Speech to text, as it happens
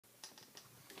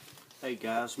Hey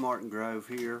guys, Martin Grove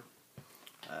here.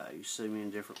 You see me in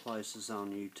different places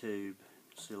on YouTube. You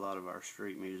see a lot of our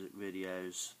street music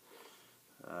videos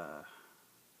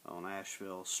on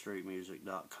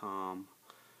AshevilleStreetMusic.com,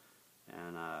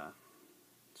 and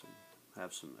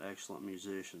have some excellent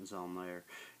musicians on there.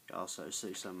 You also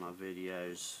see some of my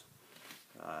videos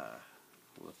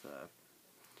with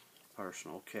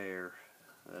personal care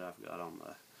that I've got on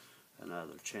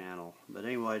another channel. But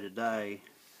anyway, today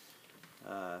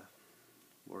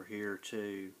we're here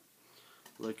to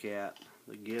look at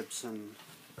the Gibson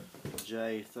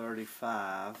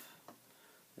J-35.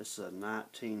 This is a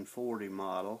 1940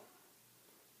 model,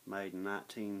 made in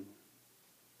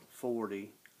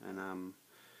 1940, and I'm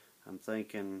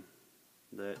thinking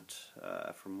that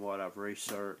from what I've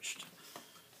researched,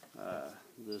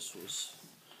 this was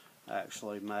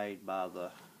actually made by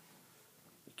the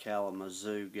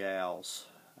Kalamazoo gals,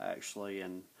 actually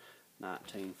in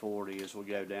 1940. As we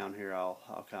go down here,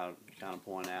 I'll kind of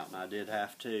point out, and I did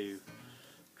have to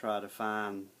try to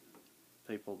find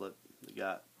people that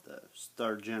got the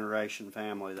third generation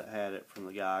family that had it from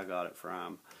the guy I got it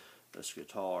from, this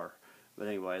guitar. But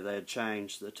anyway, they had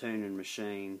changed the tuning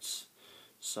machines,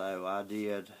 so I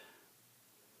did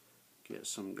get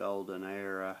some golden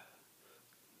era,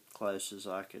 close as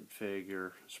I could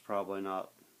figure. It's probably not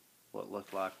what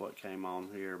looked like what came on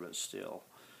here, but still,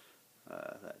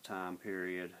 that time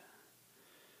period.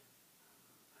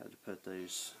 Had to put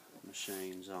these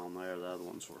machines on there. The other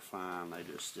ones were fine, they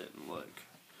just didn't look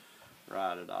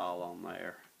right at all on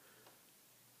there.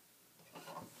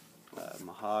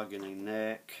 Mahogany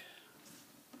neck,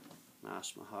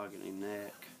 nice mahogany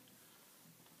neck.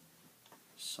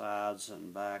 Sides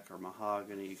and back are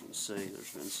mahogany. You can see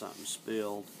there's been something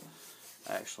spilled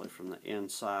actually from the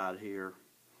inside here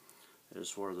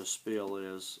is where the spill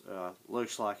is.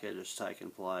 Looks like it has taken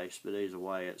place, but either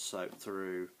way it's soaked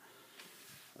through,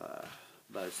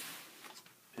 both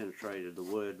penetrated the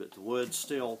wood, but the wood's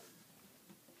still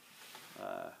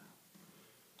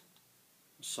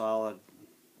solid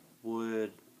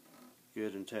wood,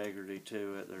 good integrity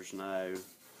to it. There's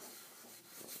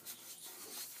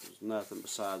nothing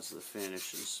besides the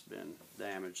finish has been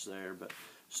damaged there, but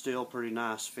still pretty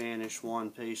nice finish. One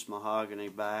piece mahogany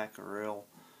back, a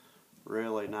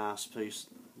really nice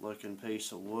looking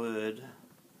piece of wood.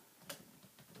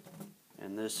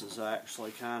 And this is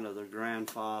actually kind of the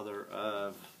grandfather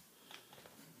of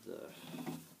the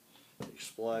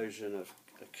explosion of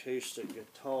acoustic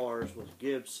guitars with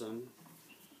Gibson.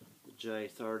 The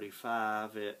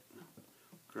J-35, it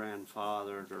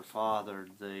grandfathered or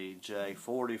fathered the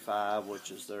J-45,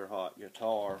 which is their hot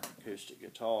guitar, acoustic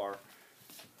guitar.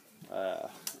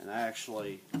 And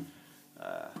actually,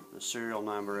 the serial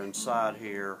number inside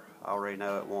here, I already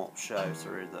know it won't show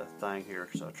through the thing here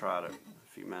because I tried it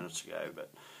a few minutes ago, but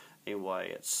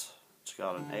anyway, it's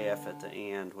got an F at the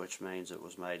end, which means it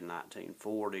was made in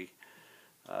 1940.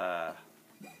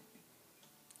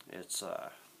 It's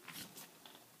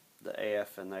the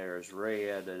F in there is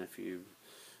red, and if you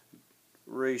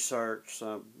research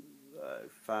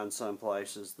find some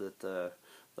places that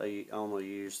they only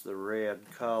use the red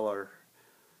color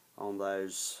on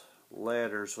those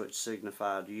letters, which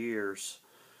signified years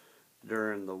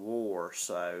during the war.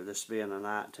 So this being a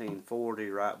 1940,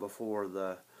 right before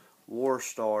the war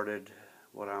started,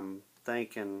 what I'm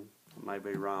thinking, I may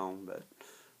be wrong, but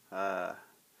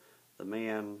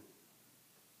the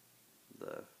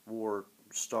war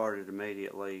started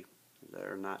immediately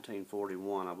there in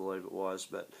 1941, I believe it was.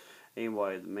 But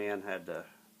anyway, the men had to,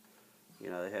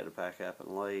 they had to pack up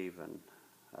and leave and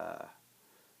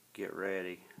get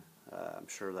ready. I'm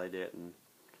sure they didn't,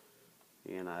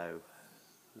 they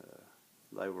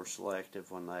were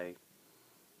selective when they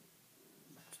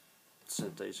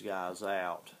sent these guys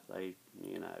out.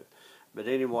 But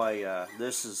anyway,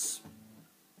 this is,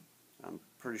 I'm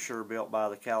pretty sure, built by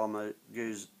the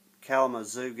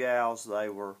Kalamazoo gals. They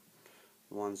were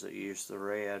the ones that used the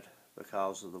red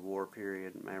because of the war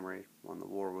period. Memory, when the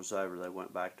war was over, they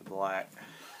went back to black.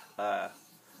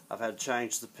 I've had to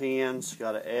change the pins.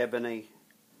 Got an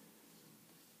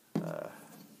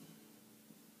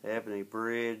ebony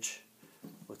bridge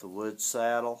with a wood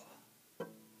saddle.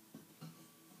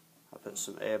 I put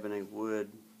some ebony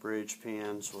wood bridge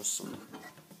pins with some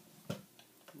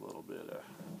little bit of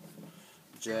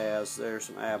jazz there,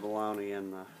 some abalone in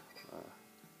the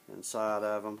inside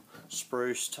of them.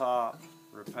 Spruce top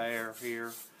repair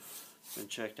here. Been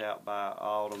checked out by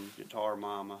Autumn Guitar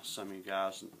Mama. Some of you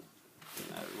guys,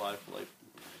 locally,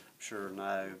 I'm sure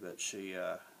know, but she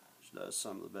does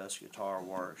some of the best guitar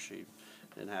work. She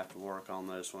didn't have to work on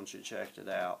this one. She checked it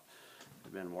out. It's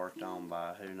been worked on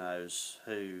by who knows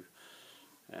who,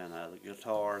 And the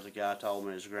guitar, the guy told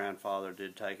me his grandfather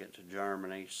did take it to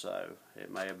Germany, so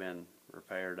it may have been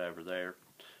repaired over there.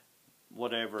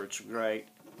 Whatever, it's great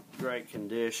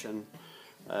condition.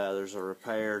 There's a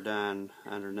repair done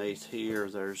underneath here.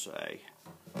 There's a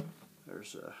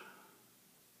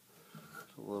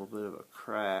little bit of a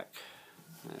crack.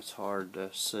 It's hard to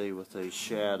see with these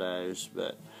shadows,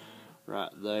 but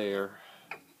right there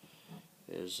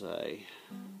is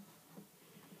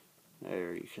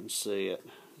there you can see it.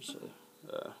 There's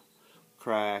a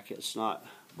crack. It's not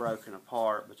broken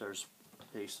apart, but there's a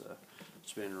piece of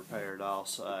it's been repaired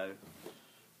also.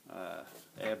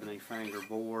 Ebony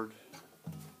fingerboard.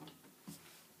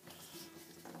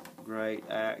 Great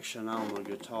action on the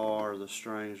guitar. The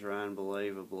strings are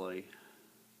unbelievably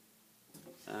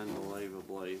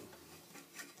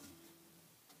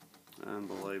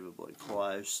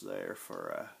close there for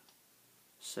a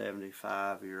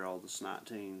 75-year-old. This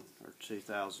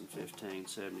 2015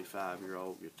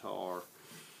 75-year-old guitar.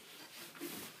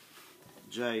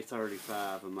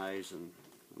 J-35, amazing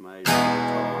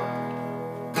guitar.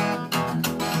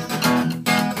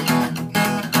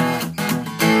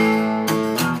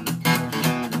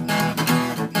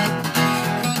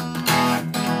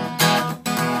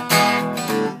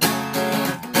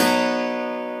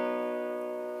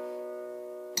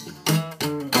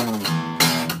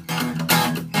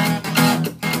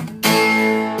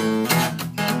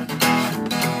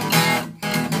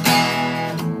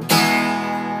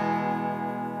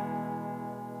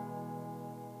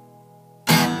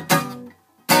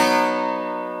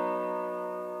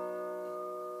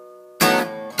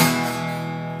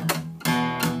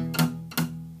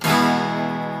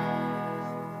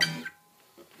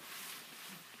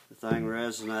 The thing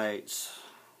resonates.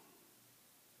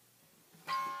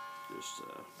 Just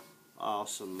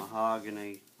awesome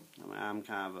mahogany. I mean, I'm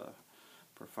kind of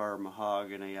prefer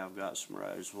mahogany. I've got some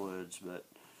rosewoods, but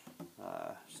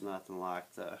it's nothing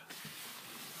like that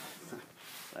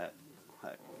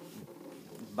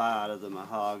bite of the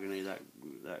mahogany,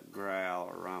 that growl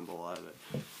or rumble of it.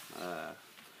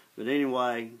 But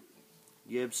anyway,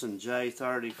 Gibson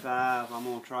J-35. I'm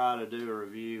going to try to do a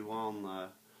review on the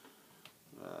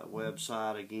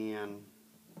website again.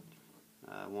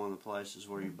 One of the places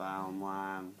where you buy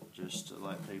online, just to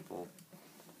let people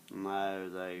know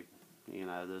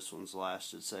this one's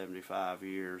lasted 75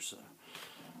 years.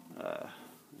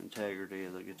 Integrity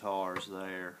of the guitars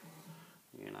there.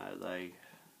 They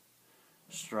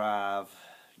strive,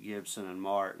 Gibson and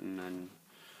Martin and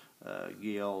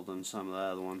Guild and some of the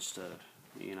other ones, to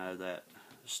that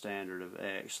standard of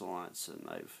excellence, and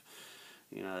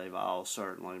they've all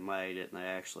certainly made it, and they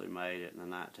actually made it in the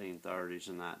 1930s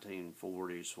and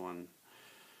 1940s when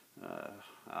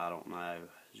I don't know,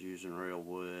 was using real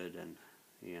wood, and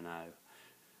you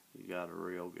got a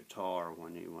real guitar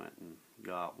when you went and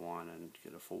got one and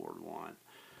could afford one.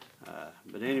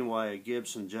 But anyway, a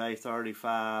Gibson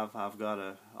J-35. I've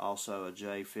got also a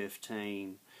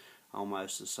J-15,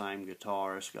 almost the same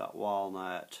guitar. It's got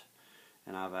walnut,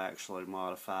 and I've actually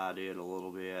modified it a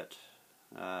little bit.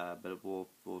 But we'll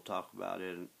talk about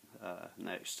it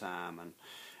next time. And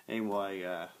anyway,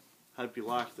 hope you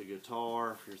like the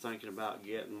guitar. If you're thinking about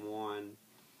getting one,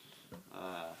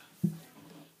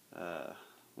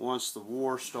 once the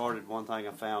war started, one thing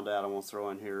I found out I want to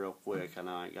throw in here real quick. I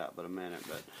know I ain't got but a minute,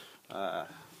 but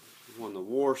when the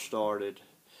war started,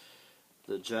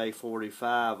 the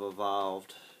J-45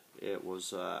 evolved. It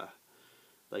was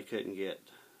they couldn't get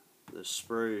the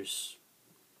spruce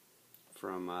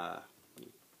from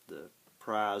the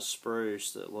prize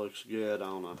spruce that looks good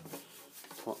on a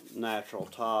natural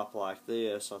top like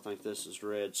this. I think this is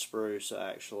red spruce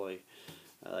actually.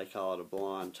 They call it a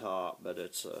blonde top, but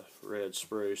it's a red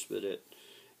spruce. But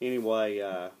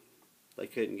anyway, they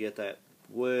couldn't get that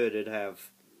wood. It'd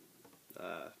have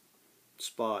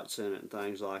spots in it and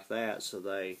things like that. So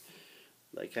they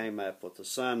came up with the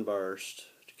sunburst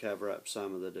to cover up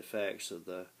some of the defects of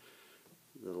the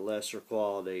lesser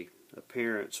quality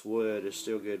appearance wood. Is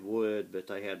still good wood, but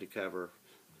they had to cover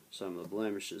some of the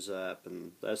blemishes up,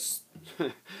 and that's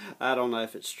I don't know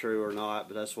if it's true or not,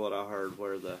 but that's what I heard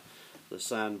where the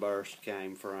sunburst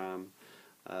came from.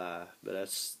 But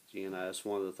that's it's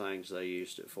one of the things they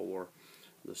used it for,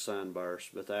 the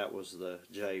sunburst. But that was the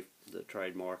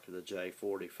trademark of the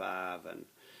J-45, and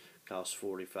cost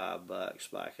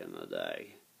 $45 back in the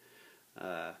day.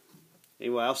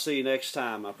 Anyway, I'll see you next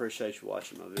time. I appreciate you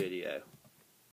watching my video.